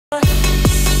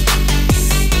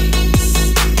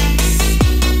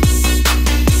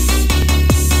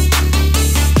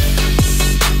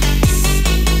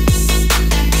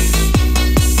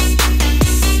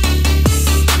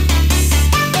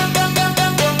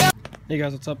Hey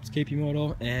guys, what's up? It's KP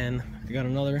Moto, and I got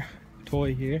another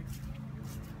toy here.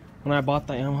 When I bought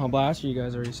the Yamaha blaster, you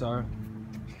guys already saw it.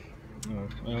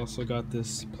 I also got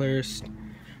this Polaris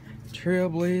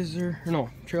Trailboss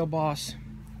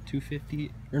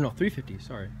 250, or no, 350,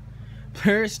 sorry.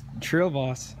 Polaris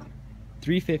Trailboss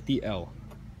 350L.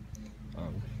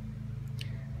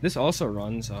 This also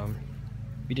runs.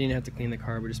 We didn't have to clean the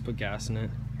car, we just put gas in it.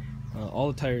 All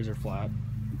the tires are flat.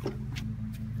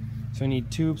 So I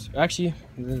need tubes. Actually,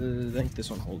 I think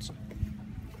this one holds.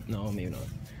 No, maybe not.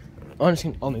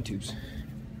 Honestly, I'll need tubes.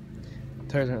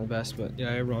 Tires aren't the best, but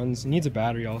yeah, it runs. It needs a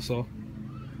battery also.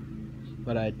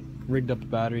 But I rigged up a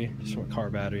battery, just a car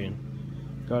battery,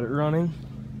 and got it running.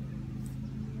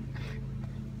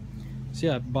 So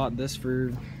yeah, I bought this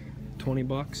for 20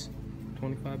 bucks,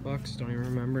 25 bucks, don't even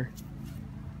remember.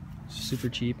 It's super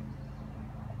cheap.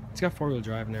 It's got 4-wheel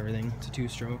drive and everything. It's a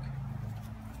 2-stroke.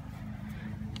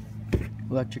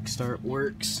 Electric start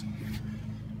works.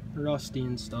 Rusty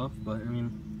and stuff, but I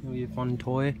mean, it'll be a fun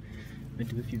toy. I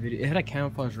do a few videos. It had a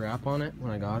camouflage wrap on it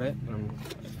when I got it, but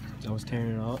I was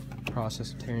tearing it off.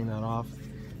 Process of tearing that off.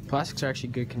 Plastics are actually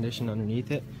good condition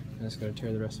underneath it. I just gotta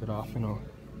tear the rest of it off, and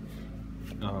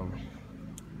I'll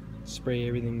spray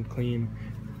everything clean,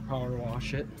 power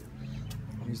wash it.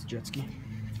 Use the jet ski.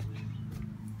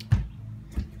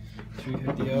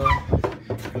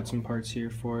 350L. Put some parts here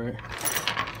for it.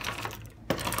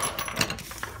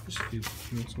 Just a few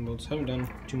nuts and bolts. Haven't done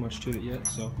too much to it yet,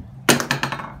 so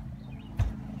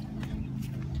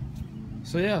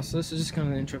yeah. So this is just kind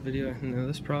of an intro video into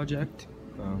this project.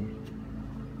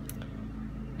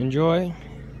 Enjoy,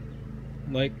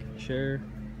 like, share,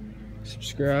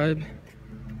 subscribe,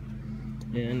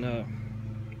 and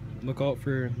look out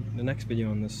for the next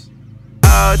video on this.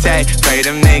 Pray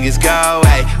them niggas go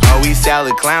away. Oh, we sell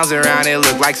the clowns around, it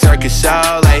look like circus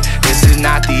show. Like, this is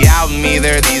not the album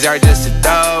either, these are just the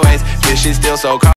throwaways. This shit's still so cold.